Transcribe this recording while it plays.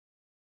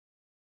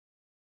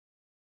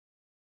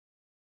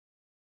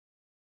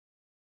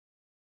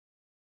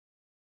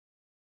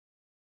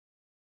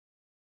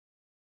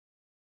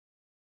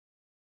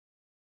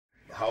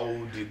how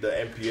did the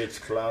MPH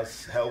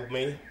class help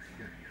me?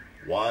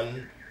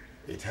 One,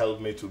 it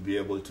helped me to be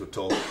able to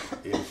talk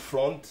in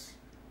front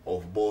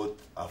of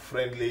both a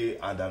friendly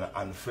and an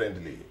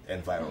unfriendly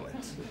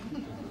environment.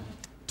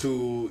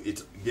 Two,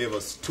 it gave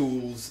us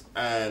tools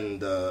and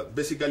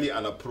basically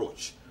an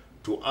approach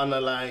to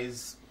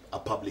analyze a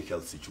public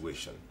health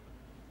situation.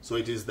 So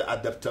it is the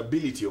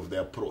adaptability of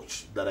the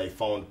approach that I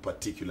found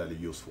particularly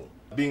useful.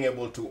 Being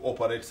able to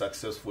operate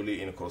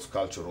successfully in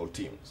cross-cultural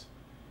teams.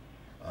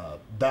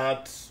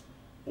 That,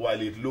 while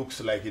it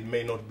looks like it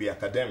may not be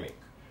academic,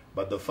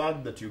 but the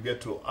fact that you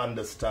get to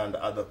understand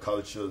other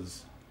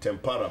cultures'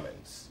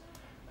 temperaments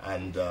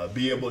and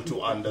be able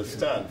to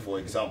understand, for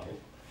example,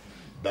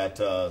 that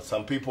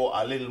some people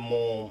are a little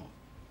more,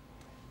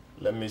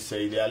 let me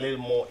say, they are a little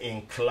more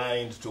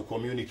inclined to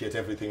communicate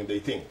everything they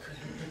think.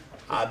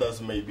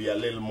 Others may be a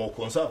little more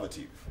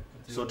conservative.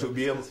 So to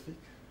be able,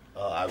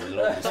 I will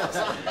not discuss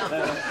it.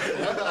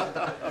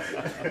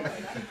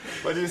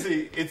 But you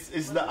see,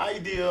 it's the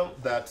idea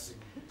that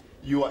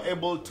you are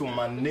able to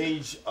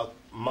manage a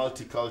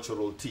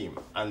multicultural team,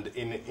 and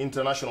in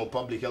international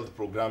public health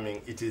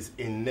programming, it is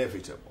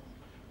inevitable.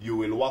 You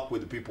will work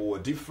with people who are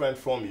different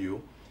from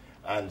you,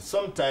 and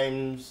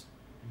sometimes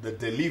the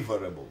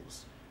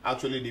deliverables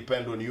actually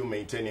depend on you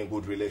maintaining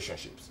good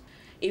relationships.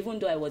 Even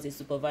though I was a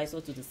supervisor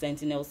to the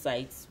Sentinel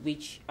sites,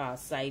 which are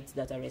sites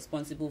that are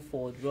responsible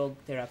for drug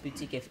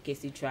therapeutic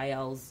efficacy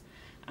trials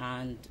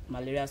and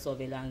malaria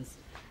surveillance,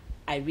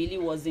 I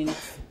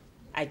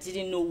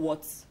didn't know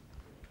what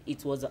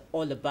it was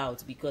all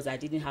about because I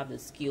didn't have the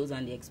skills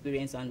and the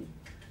experience, and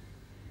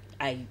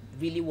I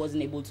really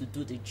wasn't able to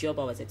do the job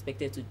I was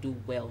expected to do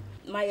well.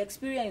 My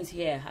experience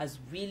here has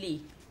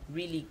really,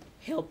 really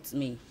helped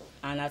me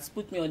and has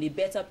put me on a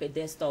better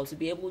pedestal to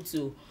be able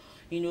to,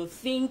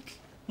 think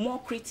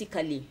more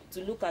critically,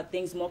 to look at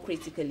things more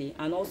critically,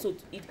 and also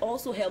it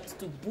also helps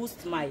to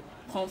boost my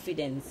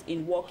confidence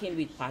in working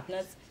with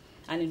partners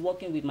and in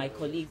working with my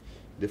colleagues.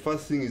 The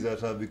first thing is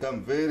that I've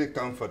become very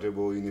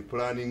comfortable in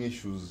planning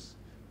issues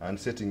and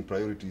setting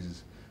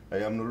priorities. I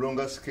am no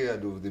longer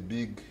scared of the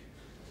big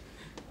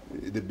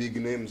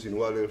names in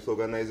World Health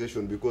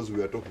Organization because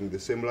we are talking the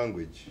same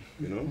language.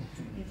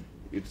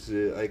 It's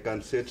I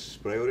can set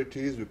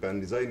priorities, we can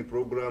design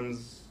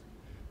programs,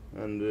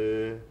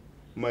 and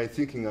my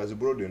thinking has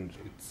broadened.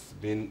 It's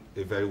been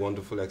a very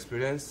wonderful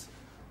experience,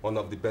 one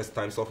of the best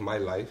times of my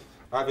life.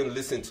 Having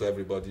listened to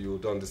everybody, you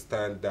would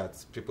understand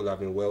that people have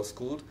been well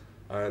schooled,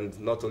 and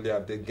not only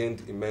have they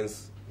gained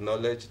immense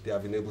knowledge, they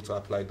have been able to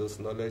apply those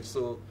knowledge.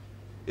 So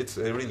it's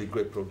a really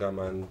great program,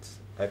 and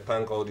I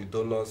thank all the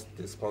donors,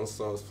 the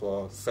sponsors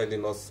for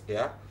sending us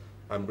here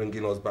and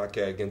bringing us back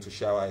here again to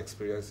share our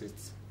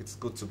experiences. It's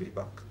good to be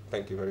back.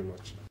 Thank you very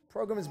much. The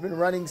program has been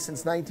running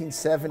since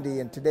 1970,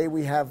 and today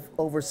we have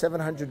over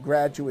 700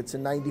 graduates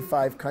in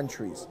 95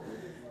 countries.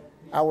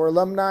 Our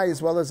alumni,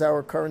 as well as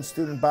our current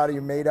student body,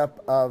 are made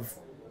up of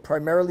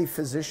primarily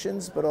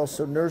physicians, but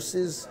also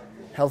nurses,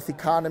 health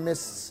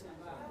economists,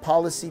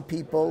 policy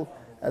people,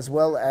 as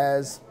well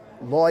as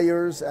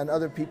lawyers and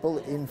other people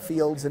in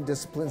fields and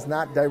disciplines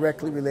not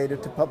directly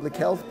related to public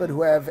health, but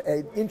who have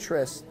an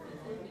interest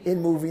in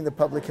moving the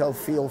public health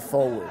field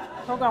forward.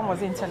 The program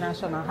was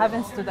international,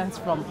 having students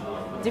from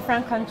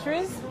different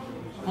countries,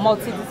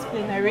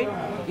 multidisciplinary.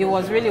 It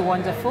was really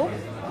wonderful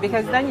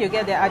because then you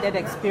get the added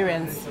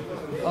experience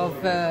of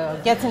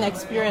getting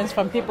experience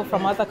from people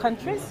from other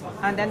countries,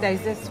 and then there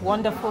is this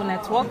wonderful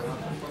network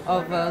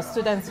of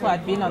students who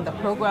had been on the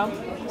program,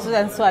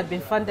 students who had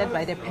been funded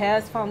by the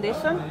Pears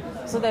Foundation,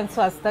 students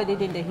who had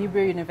studied in the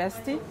Hebrew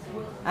University,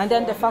 and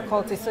then the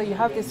faculty. So you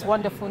have this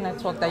wonderful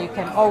network that you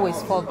can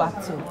always fall back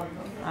to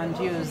and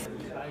use.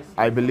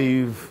 I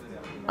believe,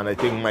 and I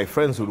think my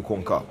friends will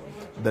concur,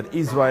 that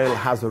Israel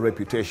has a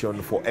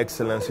reputation for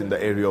excellence in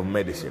the area of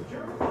medicine.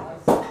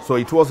 So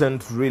it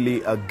wasn't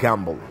really a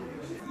gamble.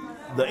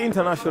 The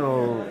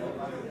International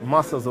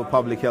Masters of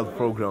Public Health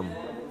program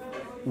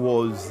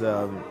was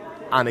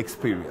an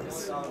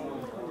experience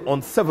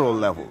on several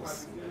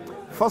levels.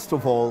 First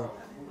of all,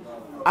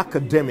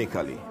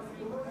 academically,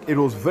 it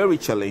was very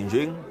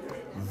challenging,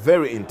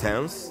 very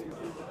intense.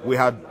 We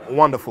had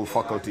wonderful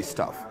faculty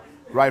staff,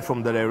 right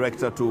from the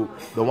director to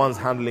the ones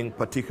handling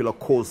particular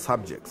core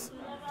subjects.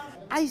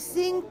 I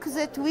think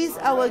that with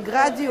our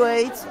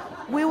graduates,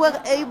 we were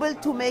able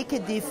to make a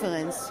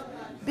difference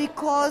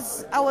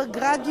because our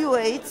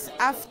graduates,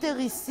 after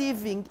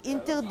receiving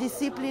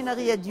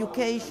interdisciplinary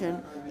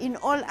education in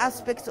all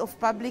aspects of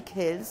public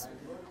health,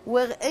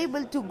 were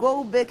able to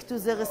go back to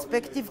their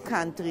respective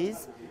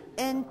countries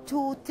and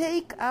to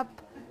take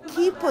up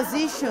key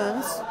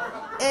positions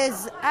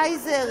as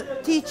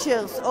either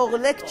teachers or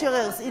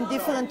lecturers in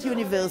different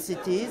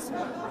universities,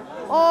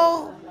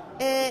 or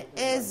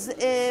as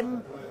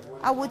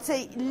I would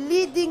say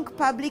leading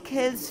public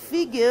health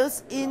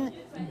figures in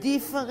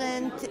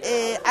different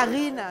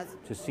arenas.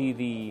 To see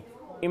the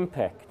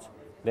impact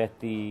that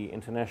the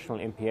International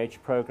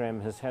MPH program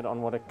has had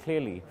on what are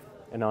clearly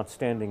an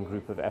outstanding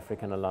group of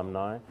African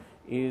alumni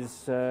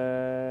is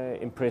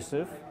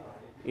impressive,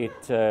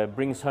 It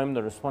brings home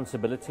the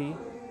responsibility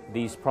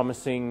these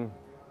promising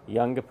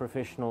younger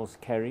professionals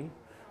carry,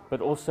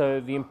 but also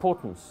the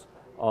importance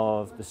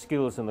of the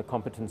skills and the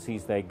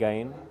competencies they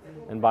gain,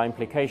 and by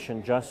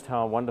implication just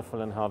how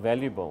wonderful and how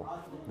valuable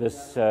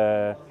this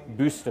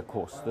booster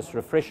course, this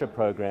refresher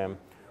program,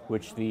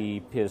 which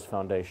the Peers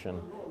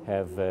Foundation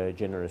have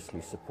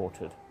generously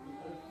supported.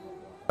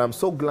 I'm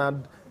so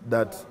glad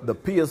that the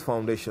Peers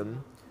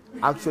Foundation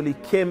actually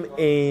came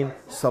in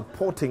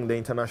supporting the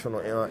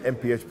international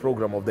MPH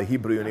program of the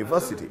Hebrew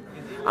University,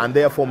 and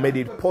therefore made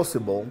it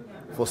possible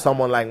for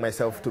someone like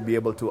myself to be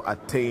able to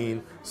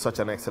attain such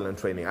an excellent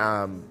training.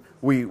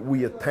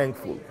 We are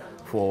thankful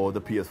for the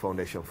Peers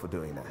Foundation for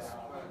doing that.